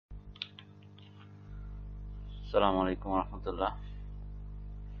আসসালামু আলাইকুম রহমতুল্লাহ।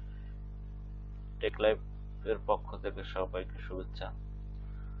 Tech life এর পক্ষ থেকে সবাইকে শুভেচ্ছা।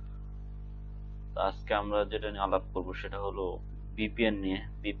 তো আজকে আমরা যেটা নিয়ে আলাপ করব সেটা হলো ভিপিএন নিয়ে।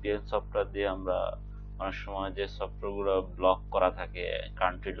 ভিপিএন সফটওয়্যার দিয়ে আমরা অনেক সময় যে সফটওয়্যারগুলো ব্লক করা থাকে,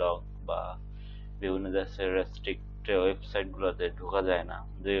 কান্ট্রি লক বা বিভিন্ন দেশের রেস্ট্রিক্ট ওয়েবসাইটগুলোতে ঢোকা যায় না,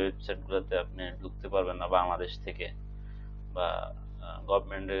 যে ওয়েবসাইটগুলোতে আপনি ঢুকতে পারবেন না বাংলাদেশ থেকে, বা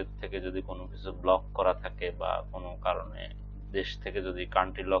গভর্নমেন্টের থেকে যদি কোনো কিছু ব্লক করা থাকে বা কোনো কারণে দেশ থেকে যদি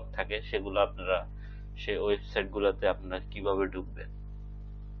কান্ট্রি লক থাকে, সেগুলো আপনারা সেই ওয়েবসাইটগুলোতে আপনারা কিভাবে ঢুকবেন।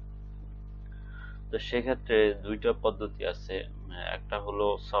 তো সেক্ষেত্রে দুইটা পদ্ধতি আছে, একটা হলো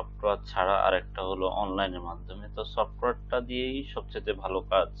সফটওয়্যার ছাড়া আর একটা হলো অনলাইনের মাধ্যমে। তো সফটওয়্যারটা দিয়েই সবচেয়ে ভালো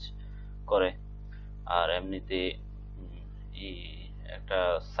কাজ করে, আর এমনিতে একটা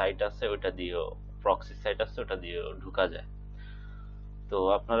সাইট আছে ওটা দিয়েও, প্রক্সি সাইট আছে ওটা দিয়েও ঢুকা যায়। তো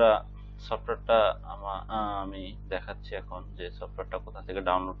আপনারা সফটওয়্যারটা আমি দেখাচ্ছি এখন যে সফটওয়্যারটা কোথা থেকে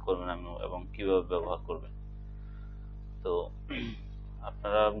ডাউনলোড করবেন এবং কিভাবে ব্যবহার করবেন। তো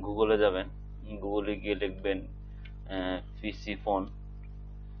আপনারা গুগলে যাবেন, গুগলে গিয়ে লিখবেন পিসি ফোন।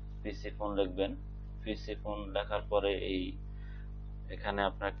 পিসি ফোন লিখবেন, পিসি ফোন লেখার পরে এখানে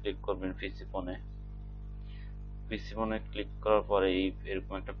আপনারা ক্লিক করবেন পিসি ফোনে। পিসি ফোনে ক্লিক করার পরে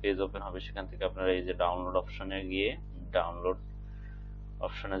এরকম একটা পেজ ওপেন হবে। সেখান থেকে আপনারা এই যে ডাউনলোড অপশনে গিয়ে ডাউনলোড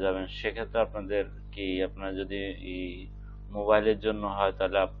অপশনে যাবেন। সেক্ষেত্রে আপনাদের কি, আপনারা যদি মোবাইলের জন্য হয়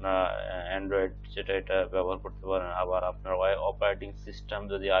তাহলে আপনারা অ্যান্ড্রয়েড যেটা এটা ব্যবহার করতে পারেন, আবার আপনার অপারেটিং সিস্টেম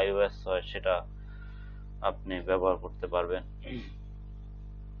যদি আইওএস হয় সেটা আপনি ব্যবহার করতে পারবেন।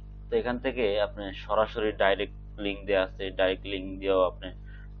 তো এখান থেকে আপনি সরাসরি ডাইরেক্ট লিঙ্ক দেওয়া আছে, ডাইরেক্ট লিঙ্ক দিয়েও আপনি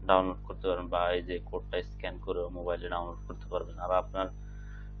ডাউনলোড করতে পারবেন, বা এই যে কোডটা স্ক্যান করে মোবাইলে ডাউনলোড করতে পারবেন। আর আপনার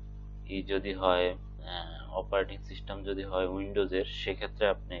যদি হয় অপারেটিং সিস্টেম যদি হয় উইন্ডোজের, সেক্ষেত্রে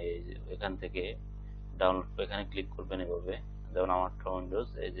আপনি এখান থেকে ডাউনলোড, এখানে ক্লিক করবেন এভাবে। যেমন আমারটা উইন্ডোজ,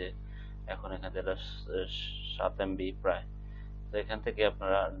 এই যে এখন এখান থেকে 7 MB প্রায়। তো এখান থেকে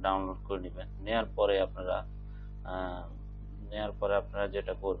আপনারা ডাউনলোড করে নেবেন। নেওয়ার পরে আপনারা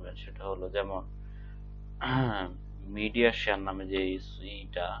যেটা করবেন সেটা হলো, যেমন মিডিয়া শেয়ার নামে যে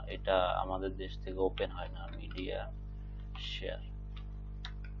এটা আমাদের দেশ থেকে ওপেন হয় না। Media share,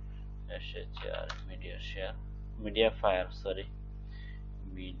 media share, media fire, sorry,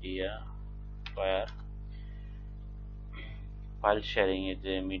 media fire file sharing এর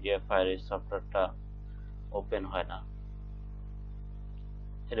যে মিডিয়া ফায়ার, এই সফটওয়্যারটা ওপেন হয় না,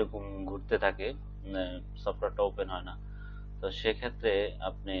 এরকম ঘুরতে থাকে, সফটওয়্যারটা ওপেন হয় না। তো সেক্ষেত্রে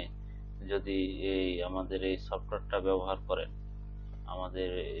আপনি যদি আমাদের এই সফটওয়্যারটা ব্যবহার করেন, আমাদের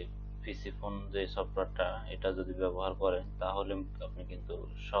পিসি ফোন যে সফটওয়্যারটা এটা যদি ব্যবহার করেন, তাহলে আপনি কিন্তু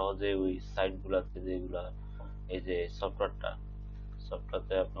সহজে ওই সাইটগুলোতে যেগুলা, এই যে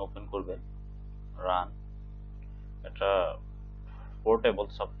সফটওয়্যারতে আপনি ওপেন করবেন, রান, এটা পোর্টেবল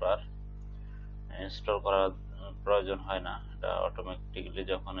সফটওয়্যার, ইনস্টল করার প্রয়োজন হয় না। এটা অটোমেটিক্যালি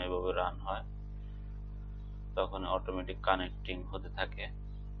যখন এইভাবে রান হয় তখন অটোমেটিক কানেক্টিং হতে থাকে,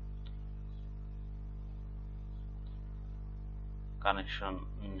 কানেকশন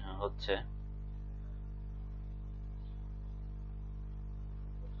হচ্ছে,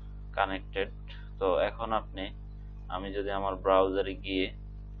 কানেক্টেড। তো এখন আমি যদি আমার ব্রাউজারে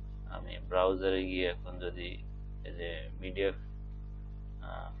গিয়ে এখন যদি এই যে মিডিয়া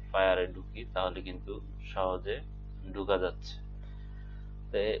ফায়ারে ঢুকি, তাহলে কিন্তু সহজে ঢুকা যাচ্ছে।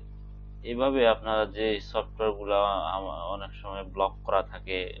 তো এইভাবে আপনারা যে সফটওয়্যারগুলো অনেক সময় ব্লক করা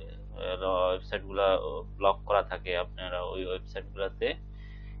থাকে, ওয়েবসাইটগুলো ব্লক করা থাকে, আপনারা ওই ওয়েবসাইটগুলোতে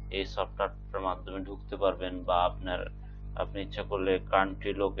এই সফটওয়্যারটার মাধ্যমে ঢুকতে পারবেন, বা আপনি ইচ্ছা করলে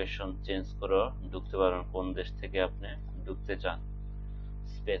কান্ট্রি লোকেশন চেঞ্জ করেও ঢুকতে পারবেন, কোন দেশ থেকে আপনি ঢুকতে চান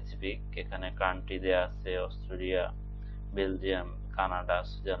স্পেসিফিক। এখানে কান্ট্রি দেয়া আছে অস্ট্রেলিয়া, বেলজিয়াম, কানাডা,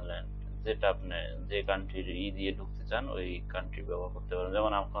 সুইজারল্যান্ড, যেটা আপনি যে কান্ট্রির দিয়ে ঢুকতে চান ওই কান্ট্রি ব্যবহার করতে পারেন।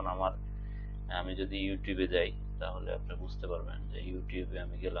 যেমন এখন আমি যদি ইউটিউবে যাই, তাহলে আপনি বুঝতে পারবেন যে ইউটিউবে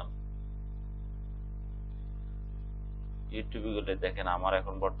আমি গেলাম, ইউটিউবে গেলে দেখেন আমার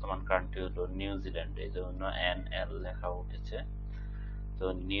এখন বর্তমান কান্ট্রি হলো নিউজিল্যান্ড, এই জন্য NL লেখা উঠেছে। তো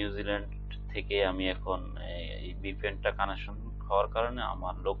নিউজিল্যান্ড থেকে আমি এখন এই ভিপিএনটা কানেকশন হওয়ার কারণে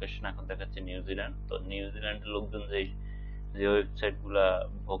আমার লোকেশন এখন দেখাচ্ছে নিউজিল্যান্ড। তো নিউজিল্যান্ডের লোকজন যে ওয়েবসাইট গুলা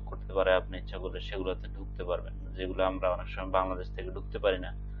ভোগ করতে পারে, আপনি ইচ্ছা করলে সেগুলোতে ঢুকতে পারবেন, যেগুলো আমরা অনেক সময় বাংলাদেশ থেকে ঢুকতে পারি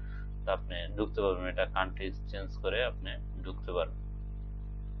না। তা আপনি ঢুকতে পারবেন, এটা কান্ট্রি চেঞ্জ করে আপনি ঢুকতে পারবেন।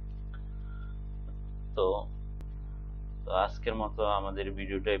 তো তো আজকের মতো আমাদের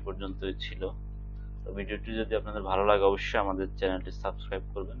ভিডিওটা এই পর্যন্তই ছিল। তো ভিডিওটি যদি আপনাদের ভালো লাগে, অবশ্যই আমাদের চ্যানেলটি সাবস্ক্রাইব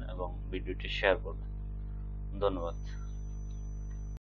করবেন এবং ভিডিওটি শেয়ার করবেন। ধন্যবাদ।